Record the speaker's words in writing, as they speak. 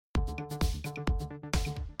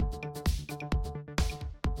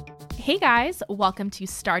Hey guys, welcome to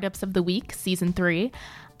Startups of the Week, Season 3.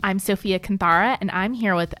 I'm Sophia Kanthara, and I'm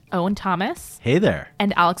here with Owen Thomas. Hey there.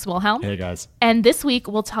 And Alex Wilhelm. Hey guys. And this week,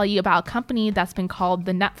 we'll tell you about a company that's been called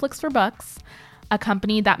the Netflix for Books, a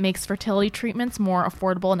company that makes fertility treatments more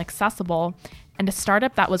affordable and accessible, and a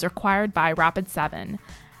startup that was acquired by Rapid7.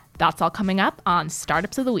 That's all coming up on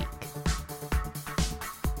Startups of the Week.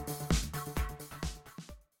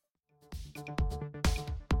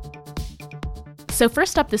 So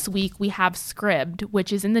first up this week, we have Scribd,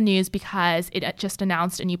 which is in the news because it just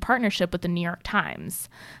announced a new partnership with the New York Times.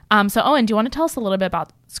 So Owen, do you want to tell us a little bit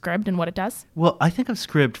about Scribd and what it does? Well, I think of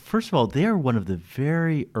Scribd, first of all, they are one of the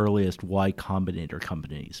very earliest Y Combinator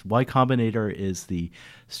companies. Y Combinator is the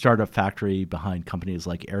startup factory behind companies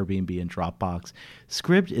like Airbnb and Dropbox.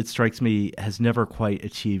 Scribd, it strikes me, has never quite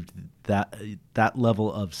achieved that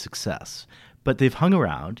level of success. But they've hung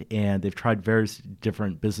around and they've tried various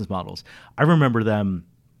different business models. I remember them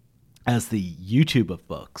as the YouTube of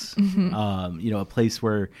books, a place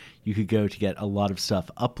where you could go to get a lot of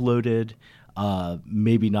stuff uploaded,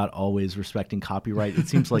 maybe not always respecting copyright. It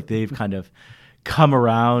seems like they've kind of come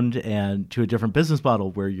around and to a different business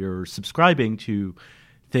model where you're subscribing to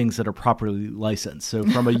things that are properly licensed. So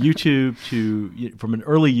from a from an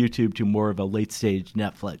early YouTube to more of a late stage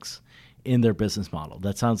Netflix in their business model.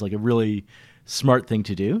 That sounds like a really smart thing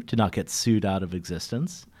to do, to not get sued out of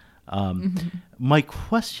existence. My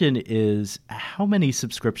question is, how many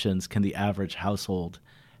subscriptions can the average household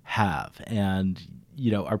have? And,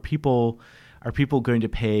 are people going to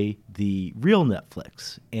pay the real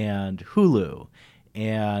Netflix and Hulu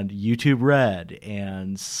and YouTube Red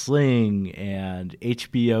and Sling and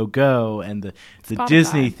HBO Go and the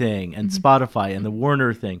Disney thing and Spotify and the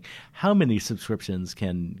Warner thing? How many subscriptions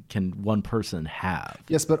can one person have?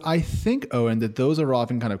 Yes, but I think, Owen, that those are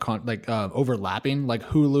often kind of overlapping, like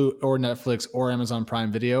Hulu or Netflix or Amazon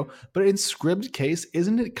Prime Video. But in Scribd case,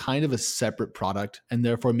 isn't it kind of a separate product and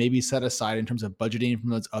therefore maybe set aside in terms of budgeting from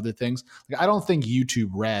those other things? Like, I don't think YouTube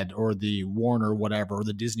Red or the Warner whatever or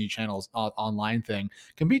the Disney Channel's online thing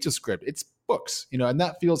compete to Scribd. It's books, and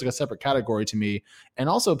that feels like a separate category to me. And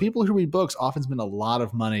also, people who read books often spend a lot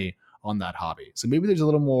of money on that hobby. So maybe there's a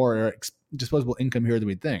little more disposable income here than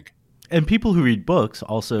we'd think. And people who read books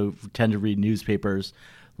also tend to read newspapers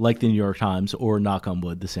like the New York Times or, knock on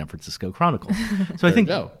wood, the San Francisco Chronicle. So I think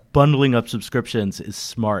bundling up subscriptions is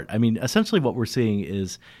smart. I mean, essentially what we're seeing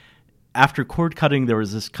is after cord cutting, there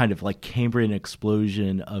was this kind of like Cambrian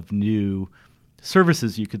explosion of new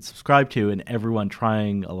services you could subscribe to, and everyone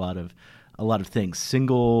trying a lot of things.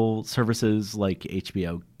 Single services like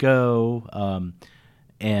HBO Go,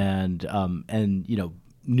 and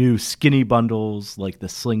new skinny bundles like the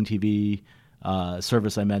Sling TV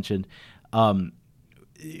service I mentioned.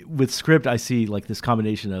 With Scribd, I see like this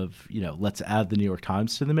combination of let's add the New York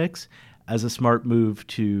Times to the mix as a smart move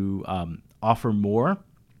to offer more,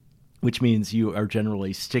 which means you are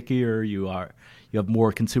generally stickier. You have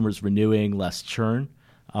more consumers renewing, less churn.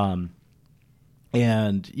 And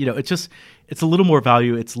it's a little more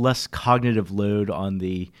value. It's less cognitive load on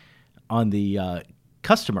the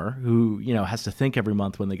customer who has to think every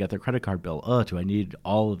month when they get their credit card bill, do I need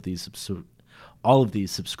all of these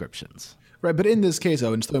subscriptions? Right, but in this case,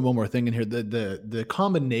 Owen, just one more thing in here. The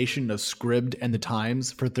combination of Scribd and the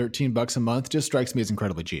Times for $13 a month just strikes me as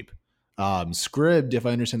incredibly cheap. Scribd, if I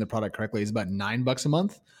understand the product correctly, is about $9 a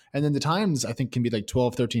month. And then the Times, I think, can be like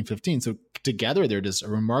 12, 13, 15. So together, they're just a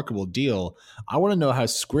remarkable deal. I want to know how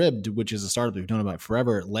Scribd, which is a startup we've known about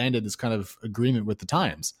forever, landed this kind of agreement with the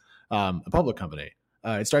Times, a public company.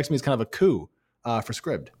 It strikes me as kind of a coup for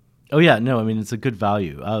Scribd. Oh, yeah. No, I mean, it's a good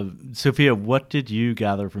value. Sophia, what did you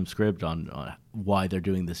gather from Scribd on why they're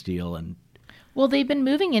doing this deal? Well, they've been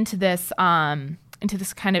moving into this kind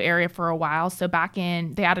of area for a while. So they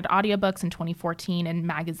added audiobooks in 2014 and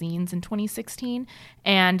magazines in 2016.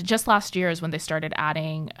 And just last year is when they started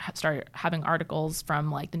having articles from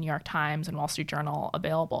like the New York Times and Wall Street Journal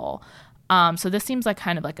available. So this seems like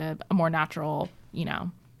kind of like a more natural,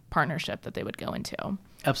 partnership that they would go into.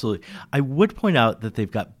 Absolutely. I would point out that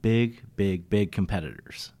they've got big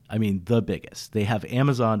competitors. I mean, the biggest. They have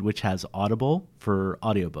Amazon, which has Audible for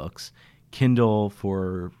audiobooks, Kindle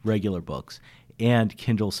for regular books, and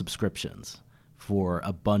Kindle subscriptions for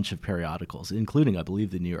a bunch of periodicals, including, I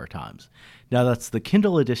believe, the New York Times. Now, that's the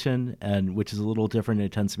Kindle edition, and which is a little different.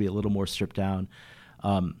 It tends to be a little more stripped down.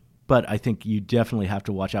 But I think you definitely have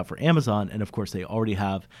to watch out for Amazon. And, of course, they already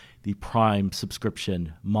have the Prime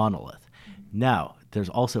subscription monolith. Now, there's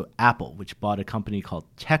also Apple, which bought a company called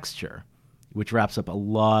Texture, which wraps up a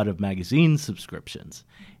lot of magazine subscriptions.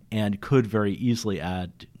 and could very easily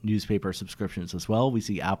add newspaper subscriptions as well. We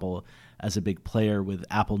see Apple as a big player with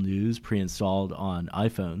Apple News pre-installed on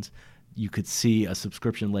iPhones. You could see a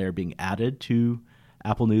subscription layer being added to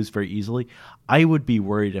Apple News very easily. I would be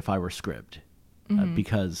worried if I were Scribd,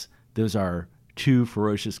 because those are two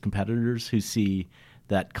ferocious competitors who see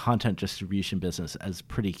that content distribution business as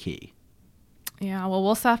pretty key. Yeah, well,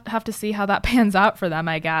 we'll have to see how that pans out for them,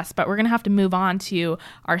 I guess. But we're going to have to move on to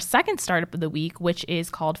our second startup of the week, which is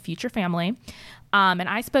called Future Family. And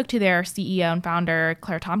I spoke to their CEO and founder,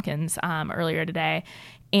 Claire Tompkins, earlier today.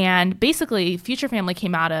 And basically, Future Family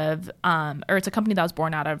came out of, or it's a company that was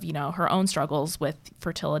born out of, her own struggles with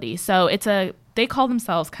fertility. So they call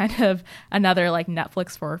themselves kind of another like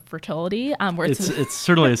Netflix for fertility. Where it's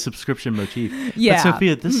certainly a subscription motif. Yeah. But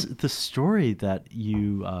Sophia, the story that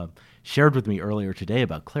you shared with me earlier today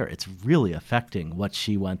about Claire, it's really affecting what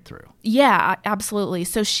she went through. Yeah, absolutely.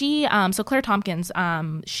 So Claire Tompkins,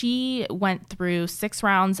 she went through 6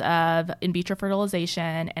 rounds of in vitro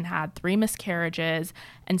fertilization and had 3 miscarriages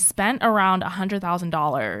and spent around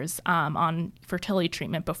 $100,000 on fertility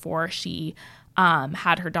treatment before she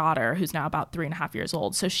had her daughter, who's now about 3.5 years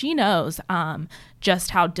old. So she knows just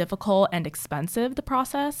how difficult and expensive the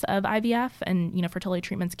process of IVF and fertility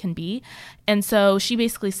treatments can be. And so she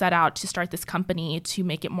basically set out to start this company to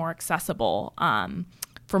make it more accessible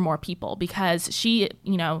for more people, because she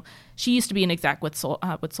used to be an exec with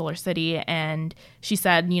SolarCity, and she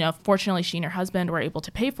said, fortunately she and her husband were able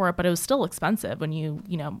to pay for it, but it was still expensive when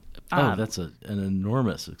that's an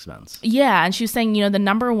enormous expense. Yeah, and she was saying, the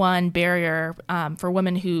number one barrier for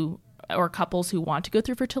women or couples who want to go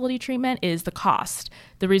through fertility treatment is the cost.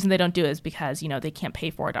 The reason they don't do it is because, they can't pay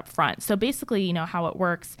for it up front. So basically, how it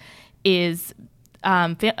works is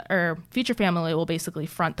Future Family will basically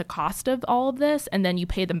front the cost of all of this, and then you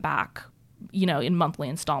pay them back, in monthly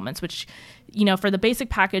installments, which, for the basic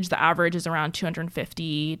package, the average is around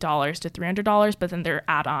 $250 to $300, but then there are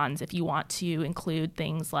add-ons if you want to include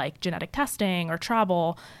things like genetic testing or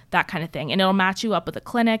travel, that kind of thing. And it'll match you up with a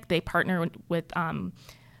clinic. They partner with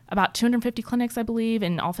about 250 clinics, I believe,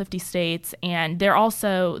 in all 50 states. And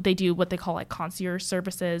they do what they call like concierge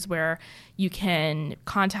services, where you can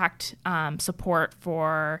contact support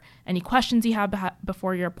for any questions you have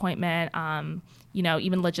before your appointment,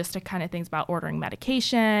 even logistic kind of things about ordering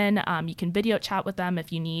medication. You can video chat with them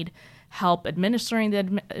if you need help administering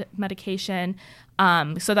the medication.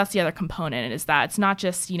 So that's the other component, is that it's not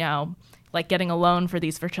just, like getting a loan for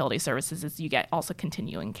these fertility services, is you get also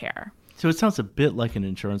continuing care. So it sounds a bit like an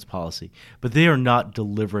insurance policy, but they are not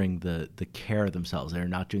delivering the care themselves. They're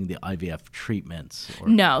not doing the IVF treatments.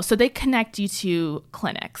 No, so they connect you to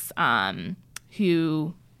clinics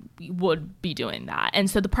who would be doing that.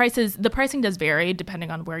 And so the pricing does vary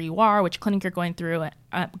depending on where you are, which clinic you're going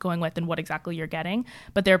with, and what exactly you're getting,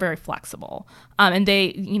 but they're very flexible. And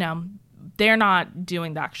they're not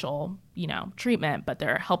doing the actual, treatment, but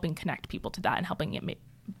they're helping connect people to that and helping it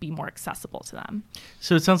be more accessible to them.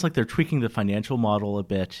 So it sounds like they're tweaking the financial model a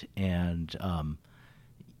bit, and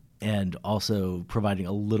also providing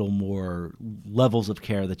a little more levels of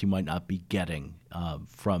care that you might not be getting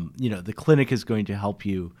from, the clinic is going to help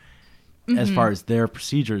you as far as their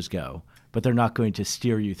procedures go, but they're not going to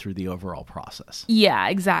steer you through the overall process. Yeah,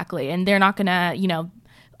 exactly. And they're not going to,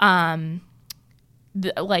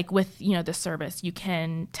 like with, this service, you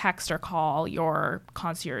can text or call your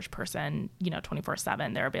concierge person,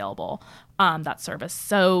 24/7. They're available, that service.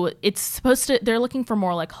 So they're looking for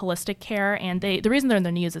more like holistic care. And the reason they're in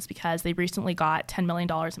the news is because they recently got $10 million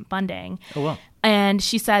in funding. Oh, wow. And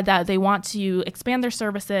she said that they want to expand their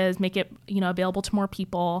services, make it, available to more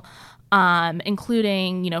people,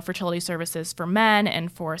 including, fertility services for men and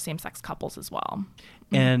for same-sex couples as well.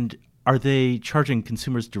 And are they charging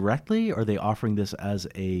consumers directly? Or are they offering this as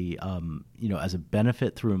a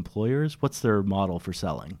benefit through employers? What's their model for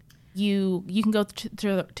selling? You can go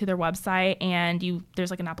to their website, and there's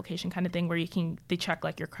like an application kind of thing where they check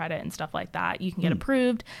like your credit and stuff like that. You can get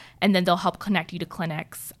approved, and then they'll help connect you to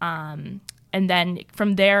clinics. And then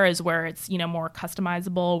from there is where it's, more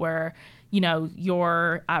customizable, where,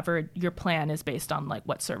 your plan is based on like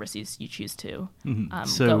what services you choose to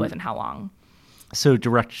go with and how long. So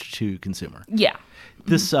direct to consumer. Yeah.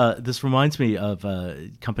 This reminds me of a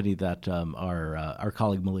company that our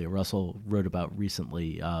colleague Malia Russell wrote about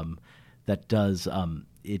recently that does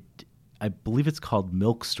it. I believe it's called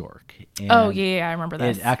Milk Stork. And I remember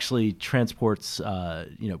this. It actually transports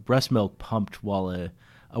breast milk pumped while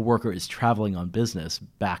a worker is traveling on business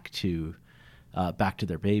back to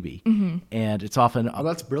their baby. Mm-hmm. And it's often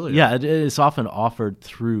that's brilliant. Yeah, it is often offered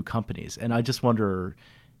through companies, and I just wonder,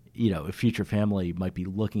 if Future Family might be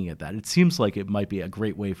looking at that. It seems like it might be a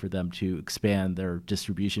great way for them to expand their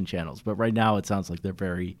distribution channels. But right now it sounds like they're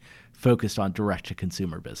very focused on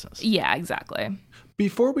direct-to-consumer business. Yeah, exactly.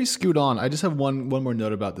 Before we scoot on, I just have one more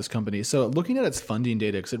note about this company. So looking at its funding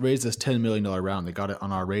data, because it raised this $10 million round, they got it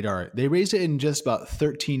on our radar. They raised it in just about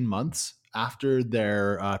 13 months after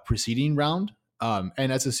their preceding round.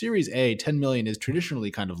 And as a Series A, 10 million is traditionally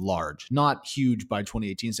kind of large, not huge by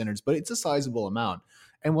 2018 standards, but it's a sizable amount.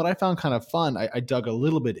 And what I found kind of fun, I dug a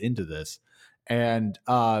little bit into this. And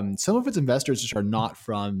some of its investors just are not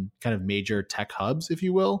from kind of major tech hubs, if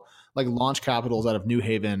you will, like Launch Capital's out of New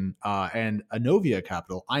Haven, and Inovia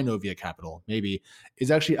Capital, maybe,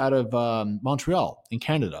 is actually out of Montreal in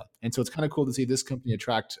Canada. And so it's kind of cool to see this company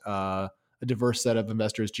attract a diverse set of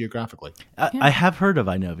investors geographically. I have heard of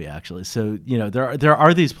Inovia, actually. So, there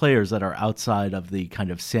are these players that are outside of the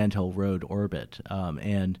kind of Sand Hill Road orbit.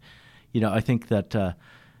 And I think that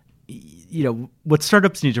what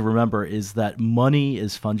startups need to remember is that money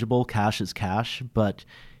is fungible, cash is cash, but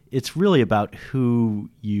it's really about who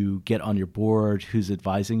you get on your board, who's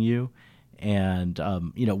advising you, and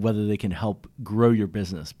whether they can help grow your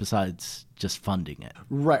business besides just funding it.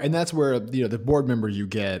 Right, and that's where the board member you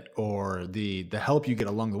get or the help you get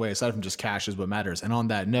along the way, aside from just cash, is what matters. And on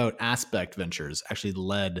that note, Aspect Ventures actually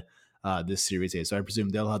led this Series A. So I presume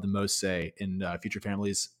they'll have the most say in Future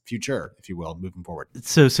Family's future, if you will, moving forward.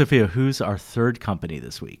 So, Sophia, who's our third company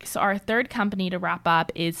this week? So our third company to wrap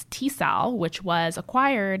up is T-Cell, which was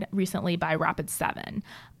acquired recently by Rapid7.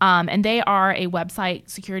 And they are a website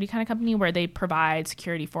security kind of company where they provide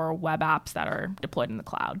security for web apps that are deployed in the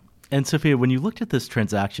cloud. And Sophia, when you looked at this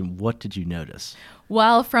transaction, what did you notice?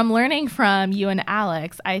 Well, from learning from you and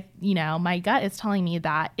Alex, my gut is telling me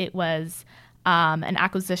that it was an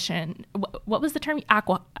acquisition. What was the term?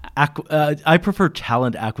 I prefer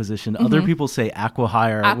talent acquisition. Mm-hmm. Other people say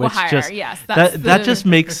acqui-hire, which just yes, that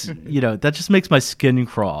just makes my skin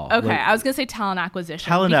crawl. Okay, I was gonna say talent acquisition.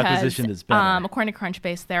 Talent acquisition is better. According to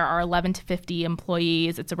Crunchbase, there are 11 to 50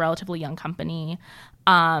 employees. It's a relatively young company.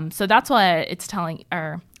 So that's what it's telling.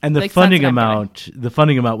 And the funding amount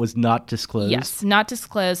was not disclosed. Yes, not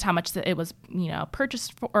disclosed. How much it was,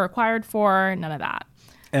 purchased for or acquired for. None of that.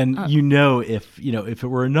 And if it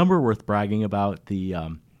were a number worth bragging about,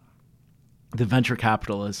 the venture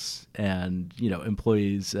capitalists and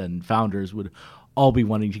employees and founders would all be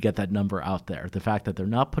wanting to get that number out there. The fact that they're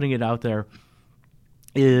not putting it out there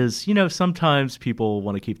is, sometimes people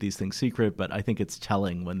want to keep these things secret, but I think it's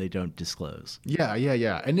telling when they don't disclose.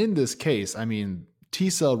 Yeah. And in this case,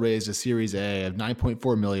 T-Cell raised a Series A of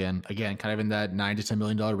 $9.4 million, again, kind of in that $9 to $10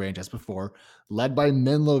 million range as before, led by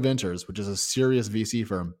Menlo Ventures, which is a serious VC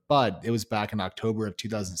firm. But it was back in October of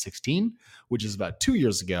 2016, which is about 2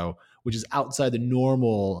 years ago, which is outside the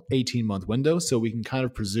normal 18-month window. So we can kind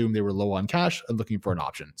of presume they were low on cash and looking for an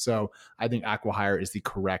option. So I think acqui-hire is the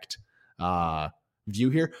correct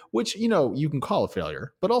view here, which, you can call a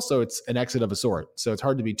failure, but also it's an exit of a sort. So it's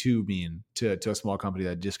hard to be too mean to a small company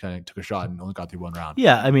that just kind of took a shot and only got through one round.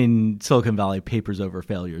 Yeah, Silicon Valley papers over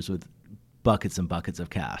failures with buckets and buckets of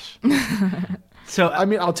cash. So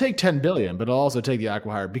I'll take 10 billion, but I'll also take the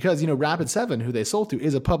acqui-hire because, Rapid7, who they sold to,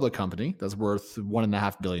 is a public company that's worth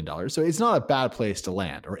 $1.5 billion. So it's not a bad place to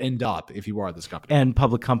land or end up if you are this company. And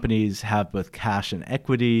public companies have both cash and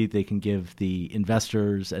equity. They can give the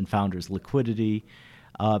investors and founders liquidity.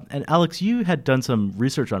 And Alex, you had done some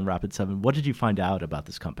research on Rapid7. What did you find out about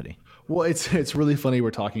this company? Well, it's really funny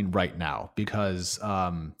we're talking right now because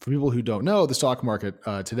for people who don't know, the stock market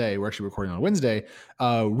today, we're actually recording on Wednesday,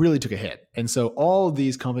 really took a hit. And so all of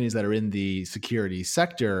these companies that are in the security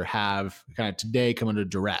sector have kind of today come under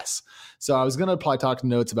duress. So I was going to probably talk to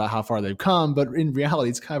notes about how far they've come, but in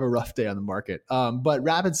reality, it's kind of a rough day on the market. But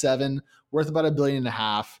Rapid7, worth about $1.5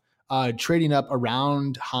 billion, trading up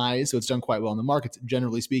around highs. So it's done quite well in the markets,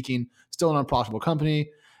 generally speaking, still an unprofitable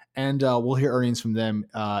company. And we'll hear earnings from them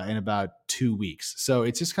in about 2 weeks. So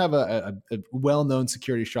it's just kind of a well-known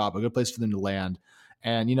security shop, a good place for them to land.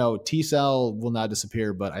 And, T-Cell will not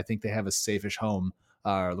disappear, but I think they have a safe-ish home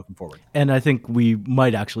looking forward. And I think we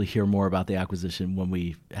might actually hear more about the acquisition when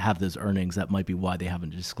we have those earnings. That might be why they haven't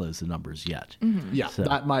disclosed the numbers yet. Mm-hmm. Yeah, so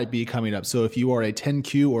that might be coming up. So if you are a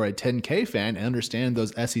 10Q or a 10K fan and understand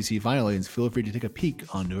those SEC filings, feel free to take a peek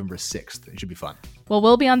on November 6th. It should be fun. Well,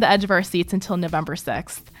 we'll be on the edge of our seats until November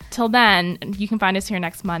 6th. Till then, you can find us here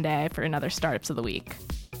next Monday for another Startups of the Week.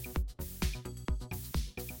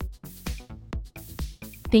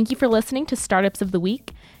 Thank you for listening to Startups of the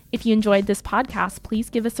Week. If you enjoyed this podcast, please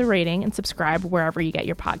give us a rating and subscribe wherever you get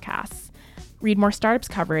your podcasts. Read more startups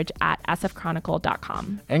coverage at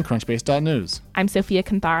sfchronicle.com. And Crunchbase.news. I'm Sophia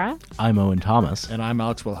Kanthara. I'm Owen Thomas. And I'm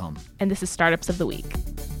Alex Wilhelm. And this is Startups of the Week.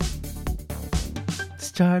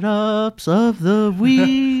 Startups of the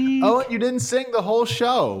Week. Oh, you didn't sing the whole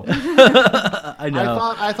show. I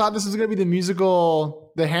know. I thought this was going to be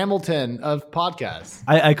the Hamilton of podcasts.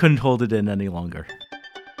 I couldn't hold it in any longer.